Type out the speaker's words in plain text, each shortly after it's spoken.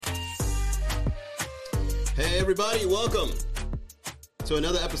Hey everybody, welcome to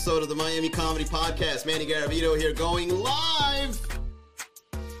another episode of the Miami Comedy Podcast. Manny Garavito here, going live,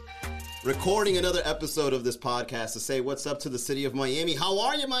 recording another episode of this podcast to say what's up to the city of Miami. How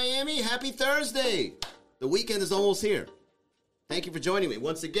are you, Miami? Happy Thursday. The weekend is almost here. Thank you for joining me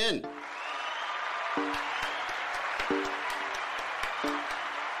once again.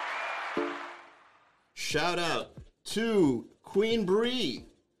 Shout out to Queen Bree,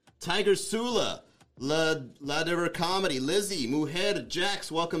 Tiger Sula, La Diver Comedy, Lizzie, Mujer,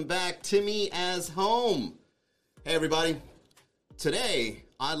 Jax, welcome back. Timmy as home. Hey everybody. Today,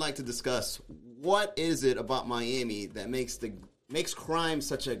 I'd like to discuss what is it about Miami that makes crime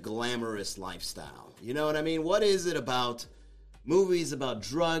such a glamorous lifestyle. You know what I mean? What is it about movies about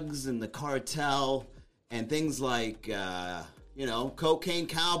drugs and the cartel and things like, cocaine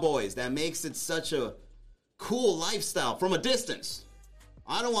cowboys that makes it such a cool lifestyle from a distance?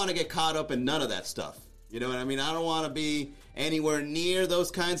 I don't want to get caught up in none of that stuff. You know what I mean? I don't want to be anywhere near those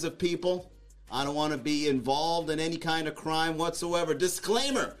kinds of people. I don't want to be involved in any kind of crime whatsoever.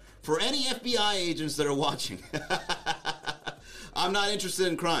 Disclaimer for any FBI agents that are watching. I'm not interested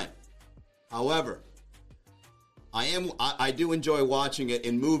in crime. However, I do enjoy watching it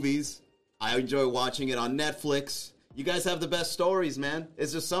in movies. I enjoy watching it on Netflix. You guys have the best stories, man.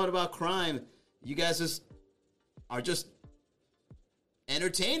 It's just something about crime. You guys are just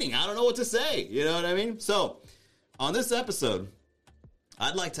entertaining. I don't know what to say. You know what I mean? So, on this episode,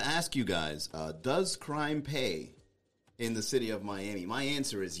 I'd like to ask you guys, does crime pay in the city of Miami? My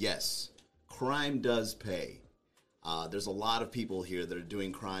answer is yes. Crime does pay. There's a lot of people here that are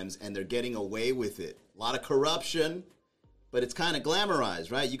doing crimes, and they're getting away with it. A lot of corruption, but it's kind of glamorized,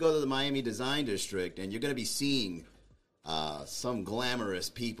 right? You go to the Miami Design District, and you're going to be seeing some glamorous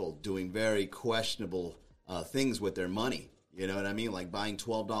people doing very questionable things with their money. You know what I mean? Like buying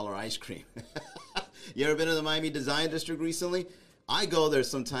 $12 ice cream. You ever been to the Miami Design District recently? I go there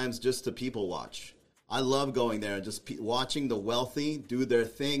sometimes just to people watch. I love going there and just watching the wealthy do their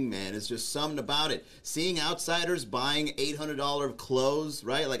thing, man. It's just something about it. Seeing outsiders buying $800 clothes,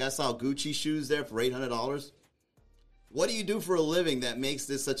 right? Like I saw Gucci shoes there for $800. What do you do for a living that makes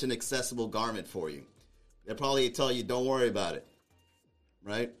this such an accessible garment for you? They'll probably tell you, don't worry about it,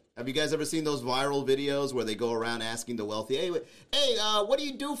 right? Have you guys ever seen those viral videos where they go around asking the wealthy, hey, what do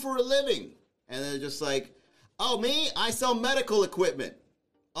you do for a living? And they're just like, oh, me? I sell medical equipment.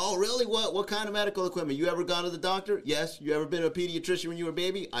 Oh, really? What kind of medical equipment? You ever gone to the doctor? Yes. You ever been to a pediatrician when you were a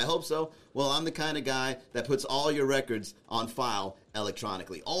baby? I hope so. Well, I'm the kind of guy that puts all your records on file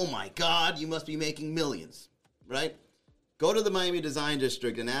electronically. Oh, my God, you must be making millions, right? Go to the Miami Design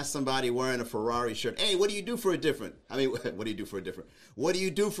District and ask somebody wearing a Ferrari shirt, hey, what do you do for a living? What do you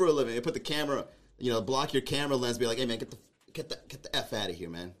do for a living? They put the camera, block your camera lens, be like, hey, man, get the F out of here,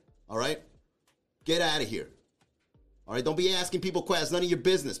 man. All right? Get out of here. All right? Don't be asking people questions. None of your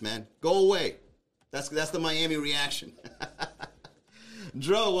business, man. Go away. That's the Miami reaction.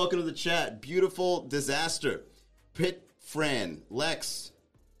 Dro, welcome to the chat. Beautiful Disaster. Pit Fran. Lex.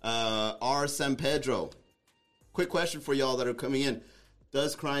 R. San Pedro. Quick question for y'all that are coming in.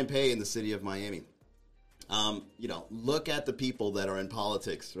 Does crime pay in the city of Miami? Look at the people that are in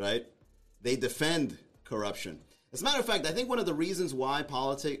politics, right? They defend corruption. As a matter of fact, I think one of the reasons why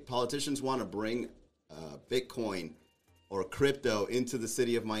politicians want to bring Bitcoin or crypto into the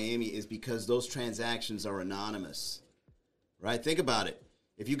city of Miami is because those transactions are anonymous, right? Think about it.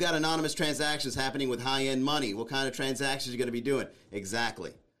 If you got anonymous transactions happening with high-end money, what kind of transactions are you going to be doing?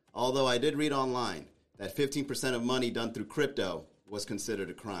 Exactly. Although I did read online that 15% of money done through crypto was considered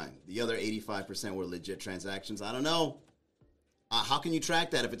a crime. The other 85% were legit transactions. I don't know. How can you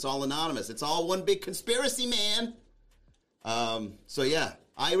track that if it's all anonymous? It's all one big conspiracy, man.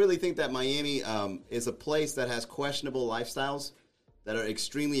 I really think that Miami is a place that has questionable lifestyles that are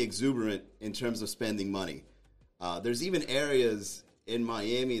extremely exuberant in terms of spending money. There's even areas in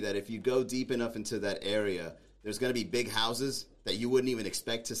Miami that if you go deep enough into that area, there's going to be big houses that you wouldn't even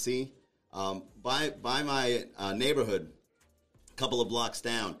expect to see. By my neighborhood, a couple of blocks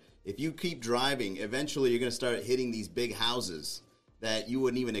down, if you keep driving, eventually you're going to start hitting these big houses that you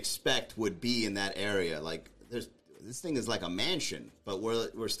wouldn't even expect would be in that area. Like this thing is like a mansion, but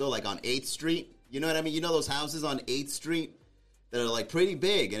we're still like on 8th Street. You know what I mean? You know those houses on 8th Street that are like pretty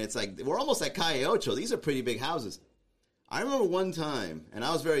big, and it's like we're almost at Calle Ocho. These are pretty big houses. I remember one time, and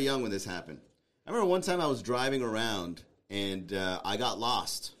I was very young when this happened. I remember one time I was driving around and I got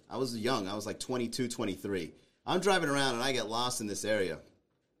lost. I was young. I was like 22, 23. I'm driving around and I get lost in this area.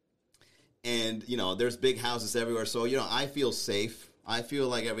 And, there's big houses everywhere. So, I feel safe. I feel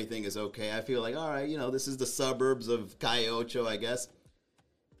like everything is okay. I feel like, all right, this is the suburbs of Calle Ocho, I guess.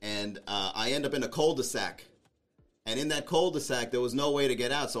 and I end up in a cul-de-sac. And in that cul-de-sac, there was no way to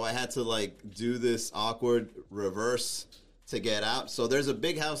get out, so I had to, like, do this awkward reverse to get out. So there's a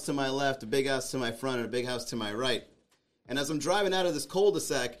big house to my left, a big house to my front, and a big house to my right. And as I'm driving out of this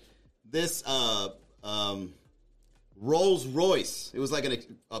cul-de-sac, this Rolls Royce, it was like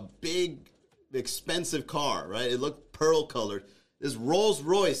a big, expensive car, right? It looked pearl-colored. This Rolls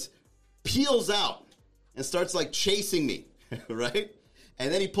Royce peels out and starts, like, chasing me, right?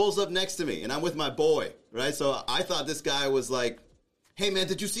 And then he pulls up next to me, and I'm with my boy, right? So I thought this guy was like, hey, man,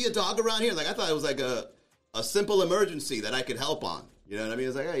 did you see a dog around here? Like, I thought it was like a simple emergency that I could help on. You know what I mean?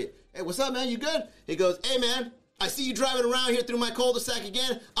 It's like, hey, what's up, man? You good? He goes, hey, man, I see you driving around here through my cul-de-sac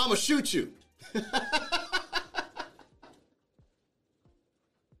again. I'm going to shoot you.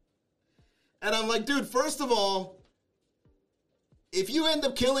 And I'm like, dude, first of all, if you end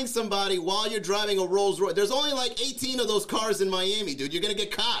up killing somebody while you're driving a Rolls Royce, there's only like 18 of those cars in Miami, dude. You're going to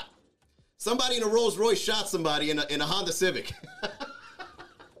get caught. Somebody in a Rolls Royce shot somebody in a Honda Civic.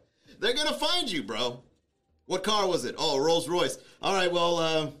 They're going to find you, bro. What car was it? Oh, Rolls Royce. All right,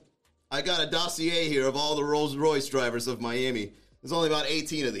 well, I got a dossier here of all the Rolls Royce drivers of Miami. There's only about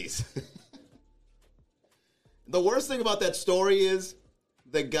 18 of these. The worst thing about that story is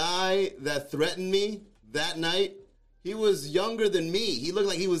the guy that threatened me that night, he was younger than me. He looked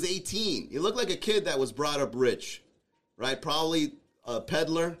like he was 18. He looked like a kid that was brought up rich, right? Probably a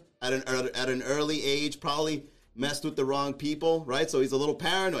peddler at an early age, probably messed with the wrong people, right? So he's a little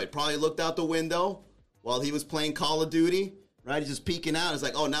paranoid. Probably looked out the window while he was playing Call of Duty, right? He's just peeking out. It's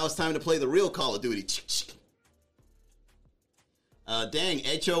like, oh, now it's time to play the real Call of Duty. Dang,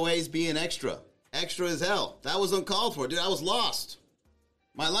 HOA's being extra. Extra as hell. That was uncalled for, dude. I was lost.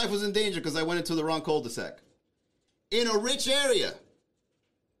 My life was in danger because I went into the wrong cul-de-sac. In a rich area.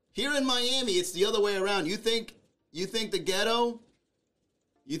 Here in Miami, it's the other way around. You think the ghetto,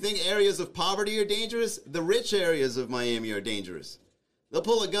 you think areas of poverty are dangerous? The rich areas of Miami are dangerous. They'll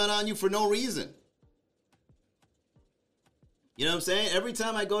pull a gun on you for no reason. You know what I'm saying? Every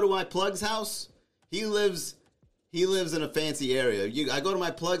time I go to my plug's house, he lives in a fancy area. I go to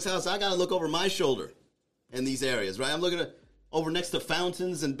my plug's house, I got to look over my shoulder in these areas, right? I'm looking over next to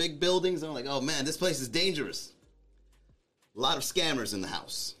fountains and big buildings, and I'm like, oh man, this place is dangerous. A lot of scammers in the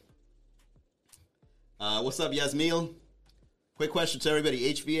house. What's up, Yasmil? Quick question to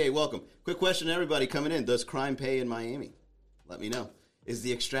everybody. HVA, welcome. Quick question to everybody coming in. Does crime pay in Miami? Let me know. Is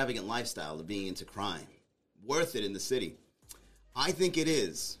the extravagant lifestyle of being into crime worth it in the city? I think it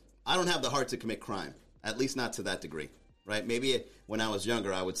is. I don't have the heart to commit crime, at least not to that degree, right? Maybe when I was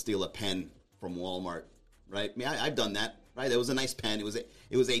younger, I would steal a pen from Walmart, right? I mean, I've done that, right? It was a nice pen. It was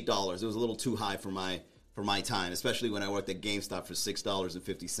 $8. It was a little too high for my time, especially when I worked at GameStop for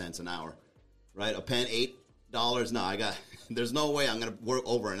 $6.50 an hour, right? A pen, $8. No, there's no way I'm going to work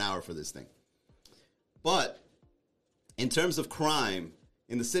over an hour for this thing. But in terms of crime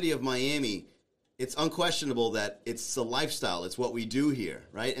in the city of Miami, it's unquestionable that it's a lifestyle. It's what we do here,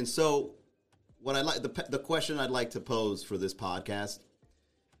 right? And so what I like, the question I'd like to pose for this podcast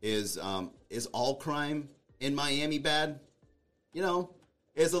is all crime in Miami bad? You know,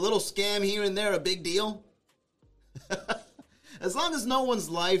 is a little scam here and there a big deal? As long as no one's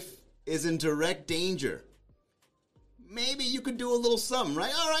life is in direct danger, maybe you could do a little something,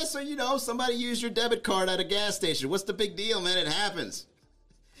 right? All right, so, somebody used your debit card at a gas station. What's the big deal, man? It happens.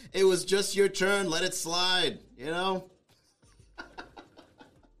 It was just your turn. Let it slide,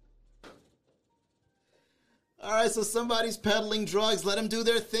 All right, so somebody's peddling drugs. Let them do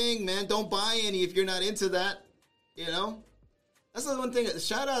their thing, man. Don't buy any if you're not into that, That's the one thing.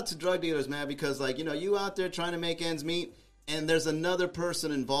 Shout out to drug dealers, man, because, you out there trying to make ends meet, and there's another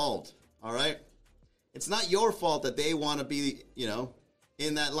person involved, all right? It's not your fault that they want to be,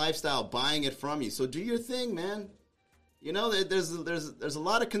 in that lifestyle, buying it from you. So do your thing, man. There's a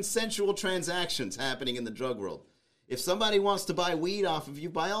lot of consensual transactions happening in the drug world. If somebody wants to buy weed off of you,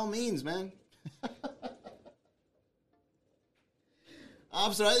 by all means, man.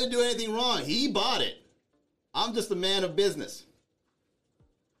 Officer, I didn't do anything wrong. He bought it. I'm just a man of business.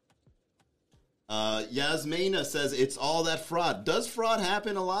 Yasmina says it's all that fraud. Does fraud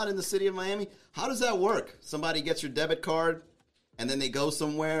happen a lot in the city of Miami? How does that work? Somebody gets your debit card, and then they go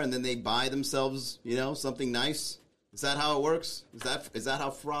somewhere, and then they buy themselves, something nice? Is that how it works? Is that how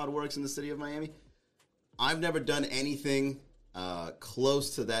fraud works in the city of Miami? I've never done anything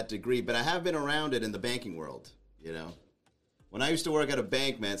close to that degree, but I have been around it in the banking world, When I used to work at a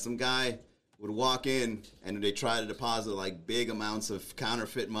bank, man, some guy would walk in, and they try to deposit, big amounts of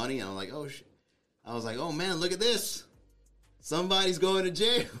counterfeit money, and I'm like, oh, shit. I was like, oh, man, look at this. Somebody's going to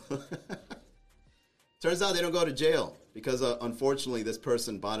jail. Turns out they don't go to jail because, unfortunately, this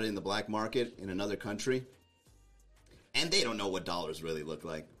person bought it in the black market in another country. And they don't know what dollars really look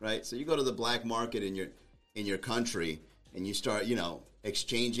like, right? So you go to the black market in your country and you start,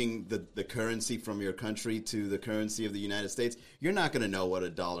 exchanging the currency from your country to the currency of the United States. You're not going to know what a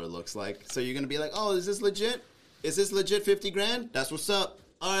dollar looks like. So you're going to be like, oh, is this legit? Is this legit 50 grand? That's what's up.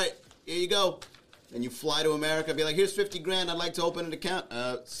 All right, here you go. And you fly to America, be like, here's 50 grand. I'd like to open an account.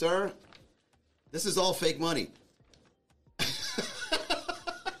 Sir, this is all fake money.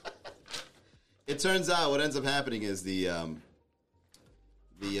 It turns out what ends up happening is the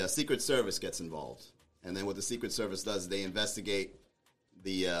Secret Service gets involved. And then what the Secret Service does, they investigate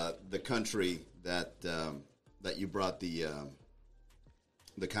the country that you brought the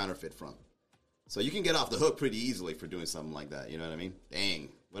counterfeit from. So you can get off the hook pretty easily for doing something like that. You know what I mean? Dang.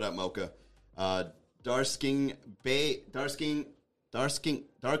 What up, Mocha? Darksking Abe.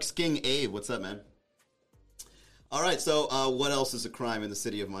 What's up, man? All right. So what else is a crime in the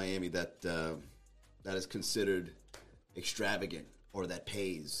city of Miami that is considered extravagant or that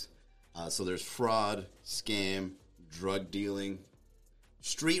pays? So there's fraud, scam, drug dealing,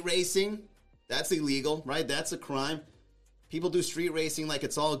 street racing. That's illegal, right? That's a crime. People do street racing like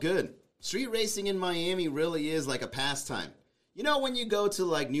it's all good. Street racing in Miami really is like a pastime. You know when you go to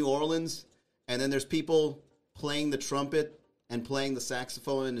like New Orleans and then there's people playing the trumpet and playing the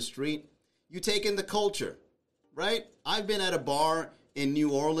saxophone in the street? You take in the culture, right? I've been at a bar in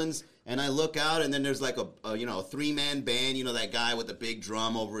New Orleans and I look out and then there's like a three-man band, that guy with the big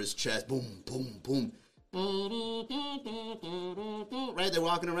drum over his chest. Boom, boom, boom. Right? They're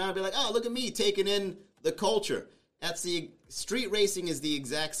walking around and be like, oh, look at me taking in the culture. Street racing is the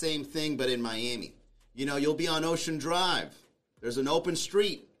exact same thing, but in Miami. You'll be on Ocean Drive. There's an open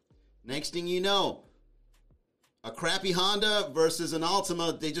street. Next thing you know, a crappy Honda versus an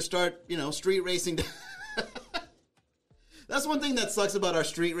Altima, they just start, street racing. That's one thing that sucks about our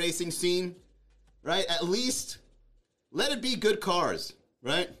street racing scene, right? At least let it be good cars,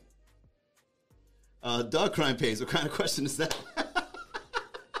 right? Dog crime pays. What kind of question is that?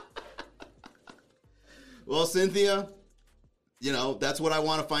 Well, Cynthia, that's what I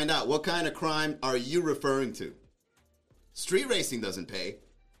want to find out. What kind of crime are you referring to? Street racing doesn't pay.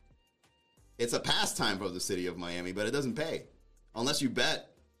 It's a pastime for the city of Miami, but it doesn't pay. Unless you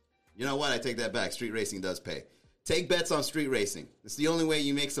bet. You know what? I take that back. Street racing does pay. Take bets on street racing. It's the only way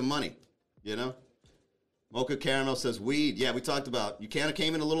you make some money, Mocha Caramel says weed. Yeah, we talked about, you kind of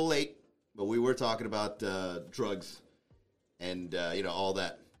came in a little late, but we were talking about drugs and, all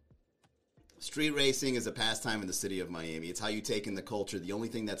that. Street racing is a pastime in the city of Miami. It's how you take in the culture. The only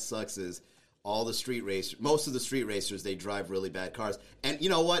thing that sucks is most of the street racers, they drive really bad cars. And you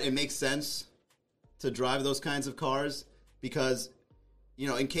know what? It makes sense to drive those kinds of cars because,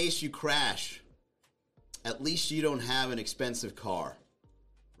 in case you crash, at least you don't have an expensive car,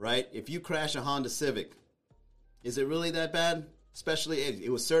 right? If you crash a Honda Civic, is it really that bad? Especially if it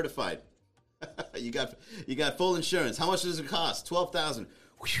was certified. You got full insurance. How much does it cost? $12,000.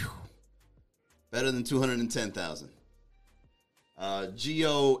 Better than $210,000.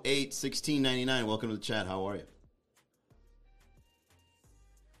 Go81699. Welcome to the chat. How are you?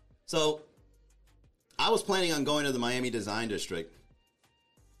 So, I was planning on going to the Miami Design District.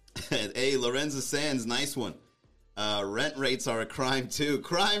 Hey, Lorenzo Sands, nice one. Rent rates are a crime too.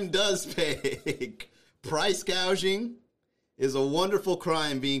 Crime does pay. Price gouging is a wonderful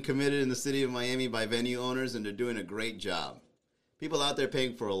crime being committed in the city of Miami by venue owners, and they're doing a great job. People out there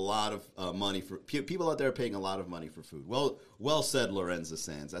paying for a lot of money for people out there paying a lot of money for food. Well said, Lorenzo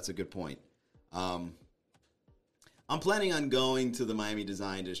Sands. That's a good point. I'm planning on going to the Miami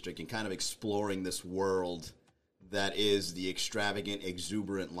Design District and kind of exploring this world that is the extravagant,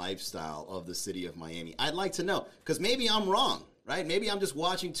 exuberant lifestyle of the city of Miami. I'd like to know, because maybe I'm wrong, right? Maybe I'm just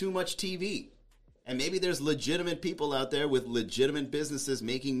watching too much TV. And maybe there's legitimate people out there with legitimate businesses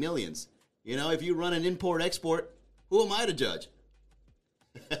making millions. If you run an import-export, who am I to judge?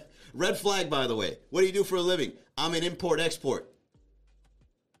 Red flag, by the way. What do you do for a living? I'm an import-export.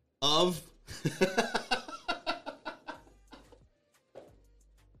 Of?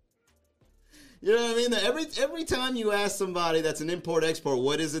 You know what I mean? Every time you ask somebody that's an import-export,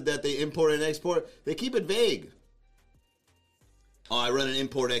 what is it that they import and export, they keep it vague. Oh, I run an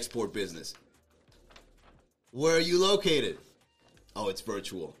import-export business. Where are you located? Oh, it's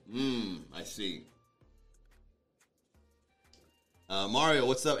virtual. I see. Mario,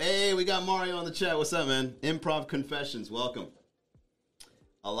 what's up? Hey, we got Mario on the chat. What's up, man? Improv Confessions, welcome.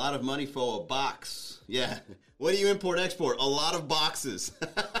 A lot of money for a box. Yeah. What do you import-export? A lot of boxes.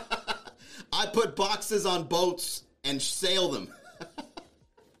 I put boxes on boats and sail them.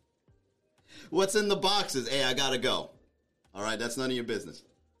 What's in the boxes? Hey, I gotta go. All right, that's none of your business.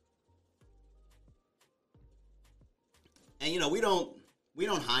 And we don't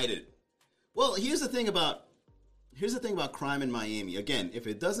hide it. Well, here's the thing about crime in Miami. Again, if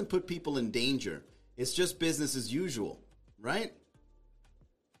it doesn't put people in danger, it's just business as usual, right?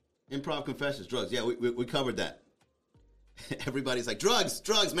 Improv confessions, drugs. Yeah, we covered that. Everybody's like, drugs,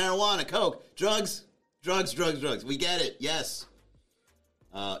 marijuana, coke, drugs. We get it, yes.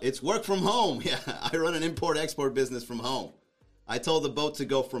 It's work from home. Yeah, I run an import-export business from home. I told the boat to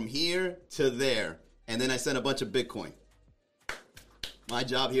go from here to there, and then I sent a bunch of Bitcoin. My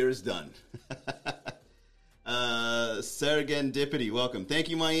job here is done. Serendipity, welcome. Thank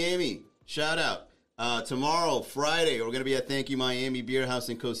you, Miami. Shout out. Tomorrow, Friday, we're going to be at Thank You Miami Beer House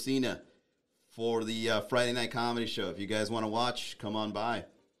in Cocina for the Friday night comedy show. If you guys want to watch, come on by.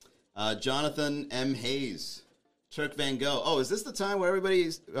 Jonathan M. Hayes. Turk Van Gogh. Oh, is this the time where everybody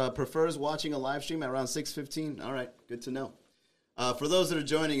prefers watching a live stream at around 6:15? All right, good to know. For those that are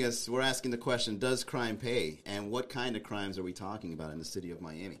joining us, we're asking the question, does crime pay? And what kind of crimes are we talking about in the city of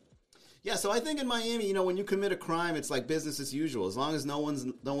Miami? Yeah, so I think in Miami, when you commit a crime, it's like business as usual. As long as no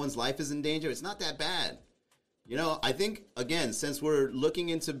one's life is in danger, it's not that bad. I think, again, since we're looking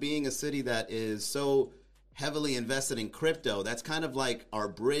into being a city that is so heavily invested in crypto, that's kind of like our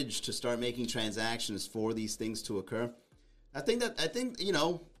bridge to start making transactions for these things to occur. I think that's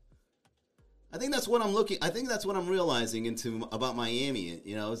what I'm realizing about Miami.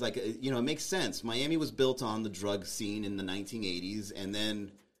 It's like, it makes sense. Miami was built on the drug scene in the 1980s, and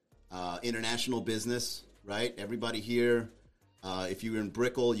then international business, right? Everybody here, if you're in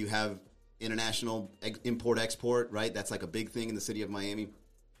Brickell, you have international import-export, right? That's like a big thing in the city of Miami.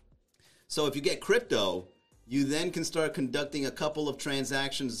 So if you get crypto, you then can start conducting a couple of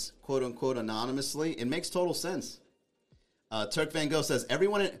transactions, quote-unquote, anonymously. It makes total sense. Turk Van Gogh says,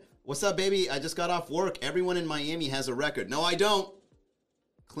 what's up, baby? I just got off work. Everyone in Miami has a record. No, I don't.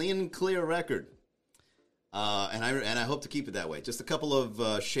 Clean and clear record. And I hope to keep it that way. Just a couple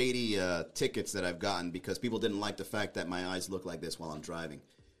of shady tickets that I've gotten because people didn't like the fact that my eyes look like this while I'm driving.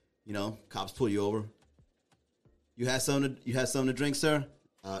 Cops pull you over. You had something to drink, sir?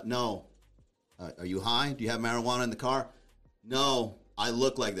 No. Are you high? Do you have marijuana in the car? No. I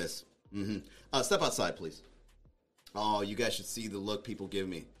look like this. Mm-hmm. Step outside, please. Oh, you guys should see the look people give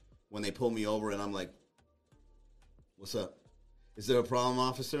me when they pull me over and I'm like, what's up? Is there a problem,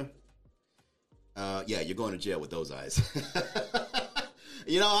 officer? Yeah, you're going to jail with those eyes.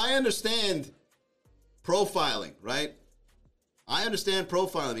 I understand profiling, right? I understand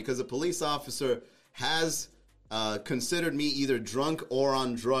profiling because a police officer has considered me either drunk or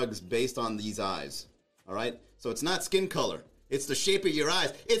on drugs based on these eyes. All right? So it's not skin color. It's the shape of your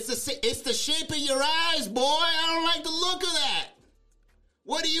eyes. It's the shape of your eyes, boy. I don't like the look of that.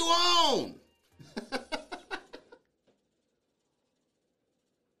 What do you own?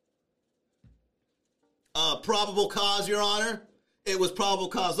 Probable cause, Your Honor. It was probable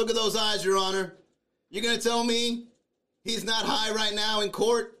cause. Look at those eyes, Your Honor. You're going to tell me he's not high right now in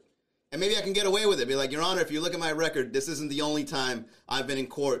court? And maybe I can get away with it. Be like, Your Honor, if you look at my record, this isn't the only time I've been in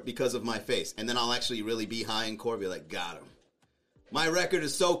court because of my face. And then I'll actually really be high in court. Be like, got him. My record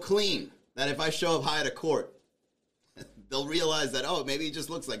is so clean that if I show up high to court, they'll realize that, oh, maybe he just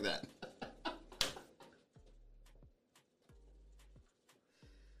looks like that.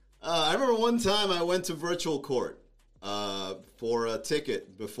 I remember one time I went to virtual court for a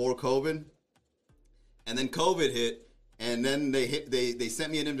ticket before COVID. And then COVID hit. And then they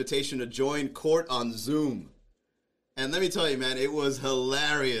sent me an invitation to join court on Zoom. And let me tell you, man, it was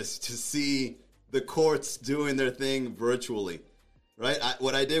hilarious to see the courts doing their thing virtually. Right?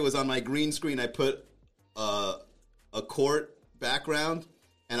 What I did was on my green screen, I put a court background,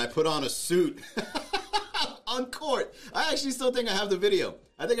 and I put on a suit on court. I actually still think I have the video.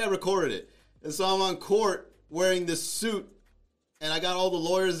 I think I recorded it. And so I'm on court wearing this suit, and I got all the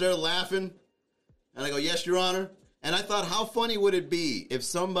lawyers there laughing. And I go, yes, Your Honor. And I thought, how funny would it be if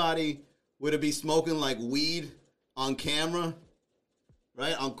somebody would be smoking like weed on camera,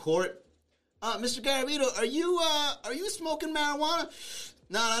 right, on court? Mr. Garavito, are you smoking marijuana?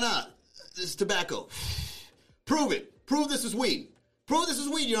 No. This is tobacco. Prove it. Prove this is weed. Prove this is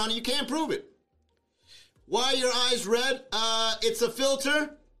weed, Your Honor. You can't prove it. Why are your eyes red? It's a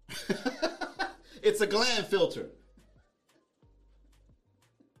filter. It's a gland filter.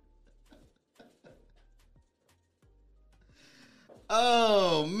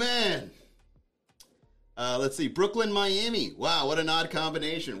 Oh, man. Let's see. Brooklyn, Miami. Wow, what an odd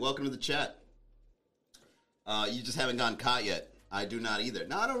combination. Welcome to the chat. You just haven't gotten caught yet. I do not either.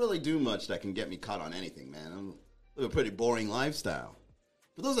 No, I don't really do much that can get me caught on anything, man. I live a pretty boring lifestyle.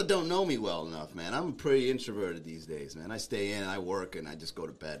 For those that don't know me well enough, man, I'm pretty introverted these days, man. I stay in, I work, and I just go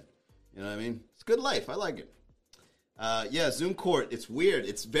to bed. You know what I mean? It's a good life. I like it. Yeah, Zoom Court. It's weird.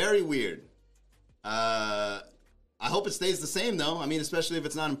 It's very weird. I hope it stays the same, though. I mean, especially if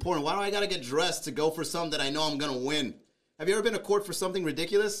it's not important. Why do I got to get dressed to go for something that I know I'm going to win? Have you ever been to court for something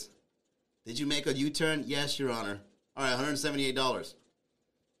ridiculous? Did you make a U-turn? Yes, Your Honor. All right, $178.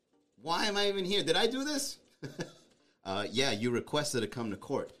 Why am I even here? Did I do this? Yeah, you requested to come to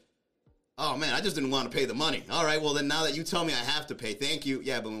court. Oh, man, I just didn't want to pay the money. All right, well, then now that you tell me I have to pay, thank you.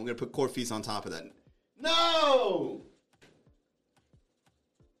 Yeah, but we're going to put court fees on top of that. No!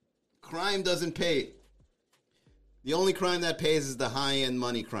 Crime doesn't pay. The only crime that pays is the high-end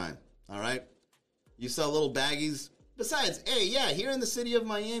money crime, all right? You sell little baggies. Besides, hey, yeah, here in the city of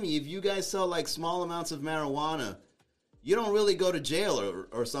Miami, if you guys sell, like, small amounts of marijuana, you don't really go to jail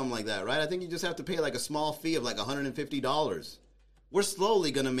or something like that, right? I think you just have to pay, like, a small fee of, like, $150. We're slowly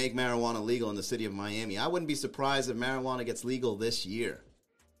going to make marijuana legal in the city of Miami. I wouldn't be surprised if marijuana gets legal this year.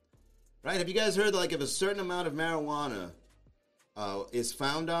 Right? Have you guys heard that, like, if a certain amount of marijuana is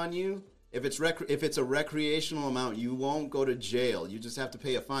found on you, if it's a recreational amount, you won't go to jail. You just have to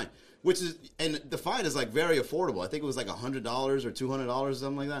pay a fine, and the fine is, like, very affordable. I think it was, like, $100 or $200 or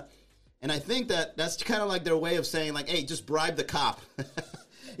something like that. And I think that's kind of like their way of saying, like, hey, just bribe the cop.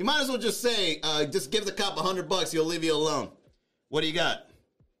 You might as well just say, just give the cop $100, he'll leave you alone. What do you got?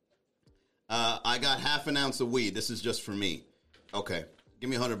 I got half an ounce of weed. This is just for me. Okay. Give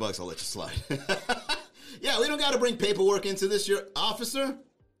me $100, I'll let you slide. Yeah, we don't got to bring paperwork into this, your officer.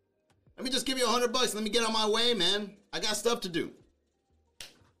 Let me just give you $100. Let me get on my way, man. I got stuff to do.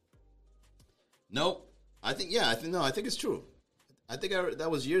 Nope. I think it's true. I think that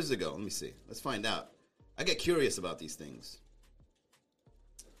was years ago. Let me see. Let's find out. I get curious about these things.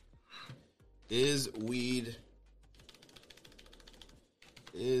 Is weed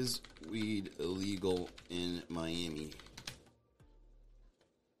illegal in Miami?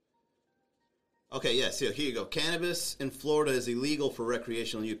 Okay, yes, here you go. Cannabis in Florida is illegal for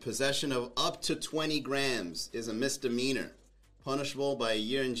recreational use. Possession of up to 20 grams is a misdemeanor, punishable by a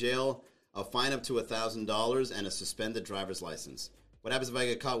year in jail, a fine up to $1,000, and a suspended driver's license. What happens if I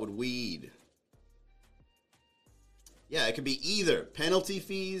get caught with weed? Yeah, it could be either penalty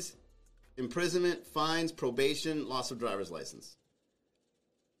fees, imprisonment, fines, probation, loss of driver's license.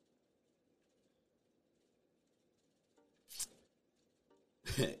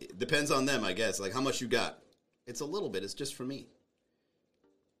 It depends on them, I guess. Like, how much you got? It's a little bit. It's just for me.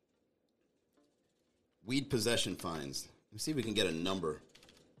 Weed possession fines. Let's see if we can get a number.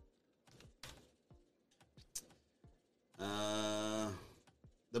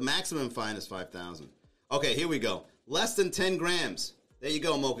 The maximum fine is $5,000. Okay, here we go. Less than 10 grams. There you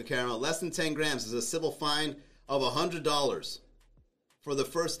go, Mocha Caramel. Less than 10 grams is a civil fine of $100 for the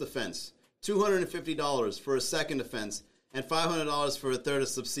first offense, $250 for a second offense, and $500 for a third or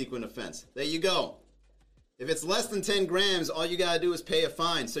subsequent offense. There you go. If it's less than 10 grams, all you got to do is pay a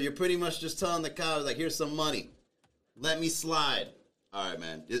fine. So you're pretty much just telling the cops, like, here's some money. Let me slide. All right,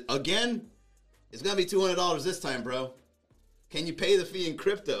 man. Again, it's going to be $200 this time, bro. Can you pay the fee in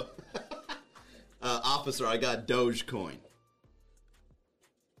crypto? Officer, I got Dogecoin.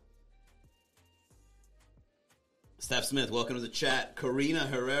 Steph Smith, welcome to the chat. Karina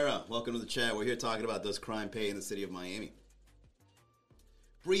Herrera, welcome to the chat. We're here talking about does crime pay in the city of Miami.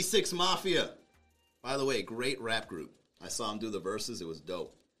 Bree 6 Mafia. By the way, great rap group. I saw him do the verses. It was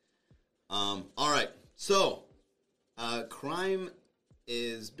dope. All right. So, crime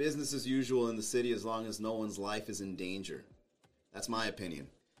is business as usual in the city as long as no one's life is in danger. That's my opinion.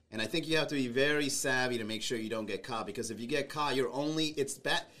 And I think you have to be very savvy to make sure you don't get caught, because if you get caught, it's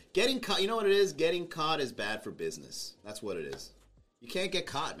bad. Getting caught, you know what it is? Getting caught is bad for business. That's what it is. You can't get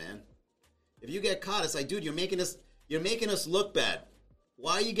caught, man. If you get caught, it's like, dude, you're making us look bad.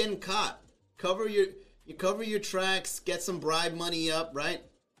 Why are you getting caught? Cover your tracks, get some bribe money up, right?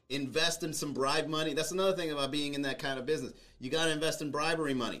 Invest in some bribe money. That's another thing about being in that kind of business. You got to invest in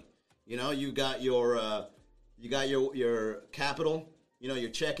bribery money. You know, you got your capital, you know,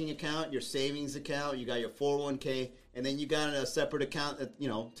 your checking account, your savings account, you got your 401k, and then you got a separate account,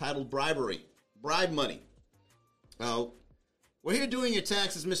 titled bribery, bribe money. We're here doing your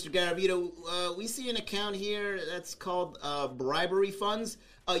taxes, Mr. Garavito. We see an account here that's called bribery funds.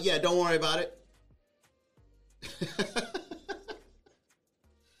 Yeah, don't worry about it.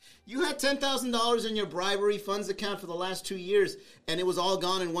 You had $10,000 in your bribery funds account for the last 2 years, and it was all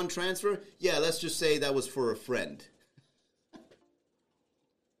gone in one transfer? Yeah, let's just say that was for a friend.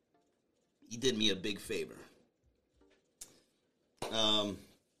 He did me a big favor.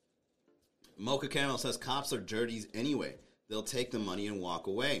 Mocha Caramel says cops are dirties anyway. they'll take the money and walk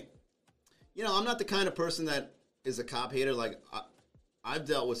away. You know, I'm not the kind of person that is a cop hater. Like, I've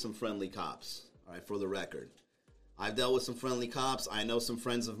dealt with some friendly cops, all right, for the record. I've dealt with some friendly cops. I know some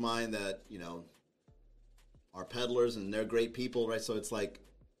friends of mine that, you know, are peddlers, and they're great people, right? So it's like,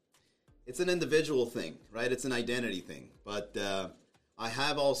 it's an individual thing, right? It's an identity thing. But I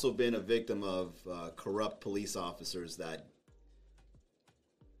have also been a victim of corrupt police officers that,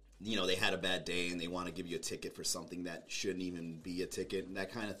 you know, they had a bad day and they want to give you a ticket for something that shouldn't even be a ticket and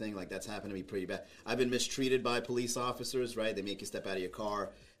that kind of thing. Like, that's happened to me pretty bad. I've been mistreated by police officers, right? They make you step out of your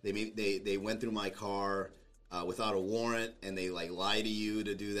car. They went through my car without a warrant, and they, like, lie to you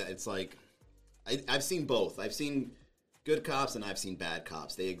to do that. It's like, I've seen both. I've seen good cops and I've seen bad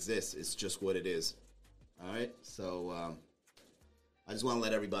cops. They exist. It's just what it is. All right? So I just want to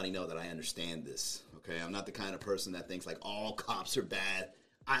let everybody know that I understand this, okay? I'm not the kind of person that thinks, like, all cops are bad.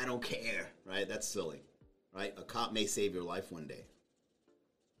 I don't care, right? That's silly, right? A cop may save your life one day.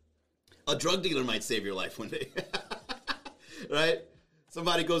 A drug dealer might save your life one day, right?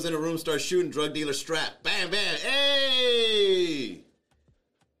 Somebody goes in a room, starts shooting, drug dealer strapped. Bam, bam. Hey!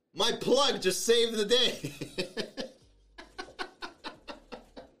 My plug just saved the day.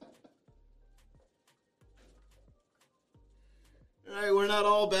 All right, we're not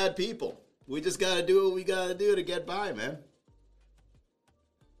all bad people. We just got to do what we got to do to get by, man.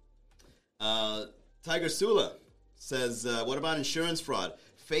 Tiger Sula says, what about insurance fraud?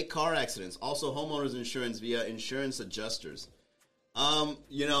 Fake car accidents. Also homeowners insurance via insurance adjusters.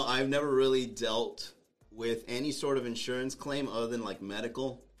 You know, I've never really dealt with any sort of insurance claim other than, like,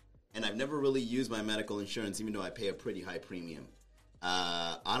 medical. And I've never really used my medical insurance, even though I pay a pretty high premium.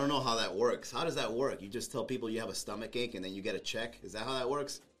 I don't know how that works. How does that work? You just tell people you have a stomach ache and then you get a check? Is that how that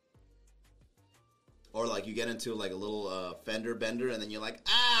works? Or, like, you get into, like, a little fender bender and then you're like,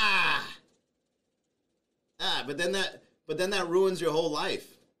 but then that ruins your whole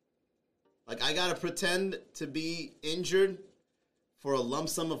life. Like, I gotta pretend to be injured for a lump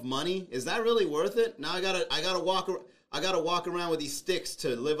sum of money. Is that really worth it? Now I gotta walk around with these sticks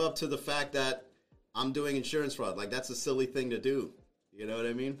to live up to the fact that I'm doing insurance fraud. Like, that's a silly thing to do. You know what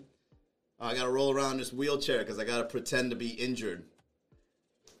I mean? I gotta roll around in this wheelchair because I gotta pretend to be injured.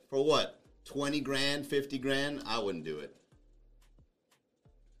 For what? 20 grand, 50 grand? I wouldn't do it.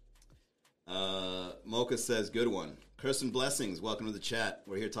 Mocha says, good one. Kirsten Blessings, welcome to the chat.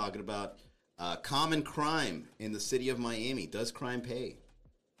 We're here talking about common crime in the city of Miami. Does crime pay?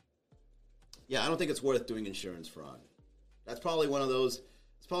 Yeah, I don't think it's worth doing insurance fraud. That's probably one of those.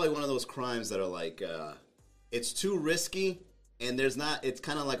 It's probably one of those crimes that are like, it's too risky, and there's not. It's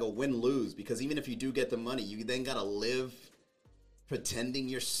kind of like a win-lose, because even if you do get the money, you then gotta live pretending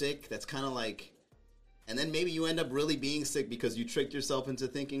you're sick. That's kind of like, and then maybe you end up really being sick because you tricked yourself into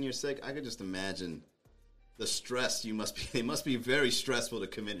thinking you're sick. I could just imagine the stress you must be. It must be very stressful to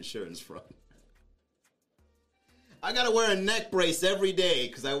commit insurance fraud. I gotta wear a neck brace every day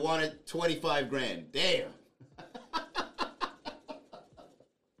because I wanted 25 grand. Damn.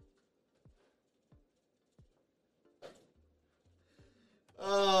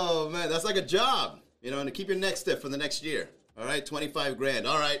 Oh man, that's like a job, you know, and to keep your neck stiff for the next year. All right, 25 grand.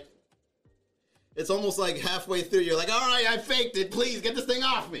 All right. It's almost like halfway through, you're like, all right, I faked it. Please get this thing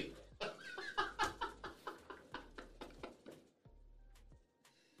off me.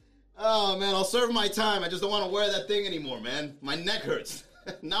 Oh, man, I'll serve my time. I just don't want to wear that thing anymore, man. My neck hurts.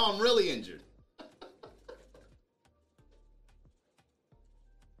 Now I'm really injured.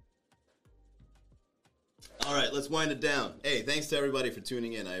 All right, let's wind it down. Hey, thanks to everybody for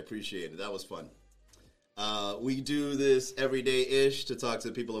tuning in. I appreciate it. That was fun. We do this every day-ish to talk to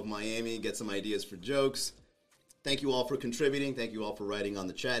the people of Miami, get some ideas for jokes. Thank you all for contributing. Thank you all for writing on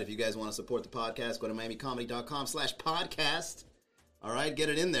the chat. If you guys want to support the podcast, go to miamicomedy.com/podcast. All right, get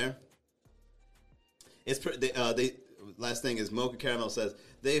it in there. Last thing is Mocha Caramel says,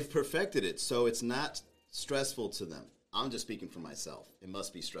 they've perfected it, so it's not stressful to them. I'm just speaking for myself. It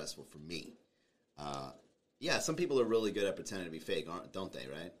must be stressful for me. Yeah, some people are really good at pretending to be fake, don't they,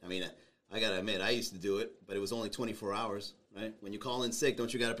 right? I mean, I got to admit, I used to do it, but it was only 24 hours, right? When you call in sick,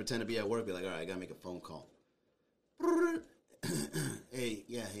 don't you got to pretend to be at work? Be like, all right, I got to make a phone call. Hey,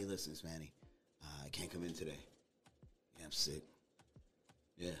 listen, it's Manny. I can't come in today. Yeah, I'm sick.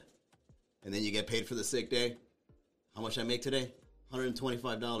 Yeah. And then you get paid for the sick day. How much I make today?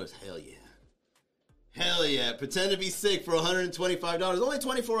 $125. Hell yeah. Hell yeah. Pretend to be sick for $125. Only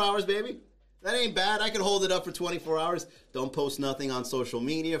 24 hours, baby. That ain't bad. I can hold it up for 24 hours. Don't post nothing on social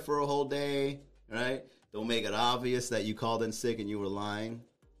media for a whole day, right? Don't make it obvious that you called in sick and you were lying,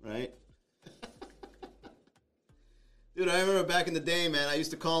 right? Dude, I remember back in the day, man, I used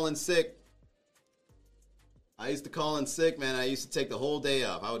to call in sick. I used to call in sick, man. I used to take the whole day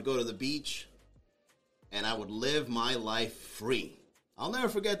off. I would go to the beach, and I would live my life free. I'll never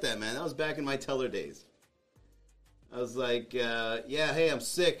forget that, man. That was back in my teller days. I was like, yeah, hey, I'm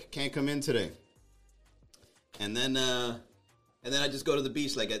sick. Can't come in today. And then I just go to the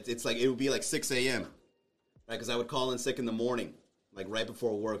beach. Like, it's like, it would be like 6 a.m., right? Because I would call in sick in the morning, like right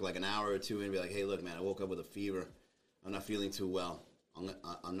before work, like an hour or two, and be like, hey, look, man, I woke up with a fever. I'm not feeling too well.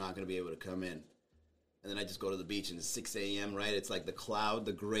 I'm not going to be able to come in. And then I just go to the beach, and it's 6 a.m., right? It's like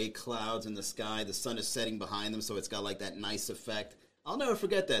the gray clouds in the sky. The sun is setting behind them, so it's got like that nice effect. I'll never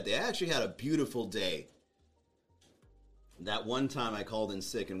forget that day. I actually had a beautiful day. That one time I called in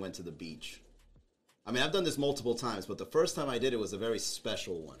sick and went to the beach. I mean, I've done this multiple times, but the first time I did it was a very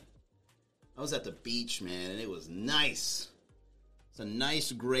special one. I was at the beach, man, and it was nice. It's a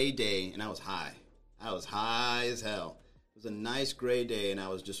nice gray day, and I was high. I was high as hell. It was a nice gray day, and I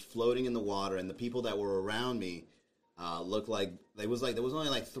was just floating in the water, and the people that were around me looked like there was only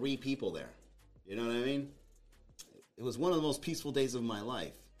like 3 people there. You know what I mean? It was one of the most peaceful days of my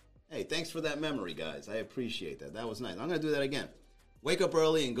life. Hey, thanks for that memory, guys. I appreciate that. That was nice. I'm going to do that again. Wake up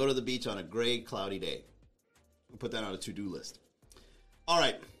early and go to the beach on a gray, cloudy day. We'll put that on a to-do list. All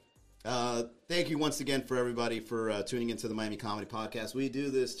right. Thank you once again for everybody for tuning into the Miami Comedy Podcast. We do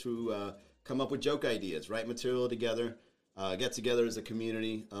this to come up with joke ideas, write material together, get together as a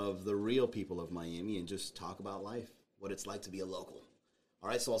community of the real people of Miami and just talk about life, what it's like to be a local. All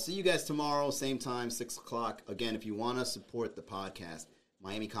right, so I'll see you guys tomorrow, same time, 6 o'clock. Again, if you want to support the podcast,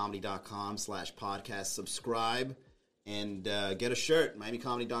 miamicomedy.com/podcast. Subscribe and get a shirt,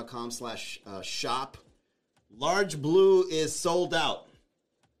 miamicomedy.com/shop. Large blue is sold out.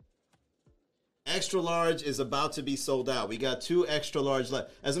 Extra large is about to be sold out. We got 2 extra large left.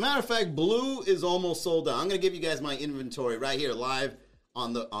 As a matter of fact, blue is almost sold out. I'm going to give you guys my inventory right here live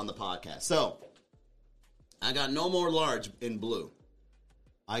on the podcast. So, I got no more large in blue.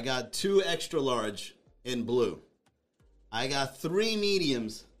 I got 2 extra large in blue. I got 3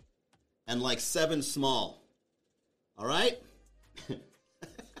 mediums and like 7 small. All right?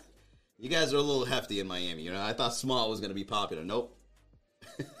 You guys are a little hefty in Miami. You know, I thought small was going to be popular. Nope.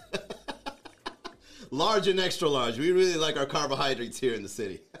 Large and extra large. We really like our carbohydrates here in the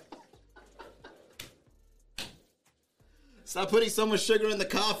city. Stop putting so much sugar in the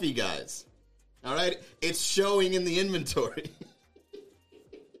coffee, guys. All right? It's showing in the inventory.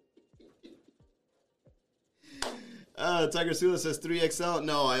 Tiger Sula says 3XL.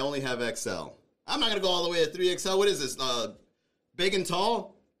 No, I only have XL. I'm not going to go all the way to 3XL. What is this? Big and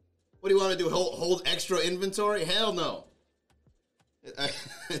tall? What do you want to do? Hold extra inventory? Hell no.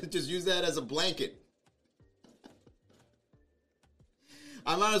 Just use that as a blanket.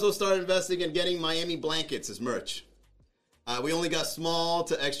 I might as well start investing in getting Miami blankets as merch. We only got small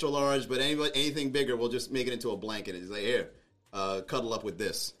to extra large, but anything bigger, we'll just make it into a blanket. It's like, here, cuddle up with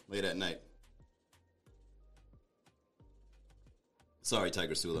this late at night. Sorry,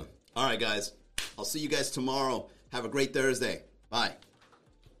 Tiger Sula. All right, guys. I'll see you guys tomorrow. Have a great Thursday. Bye.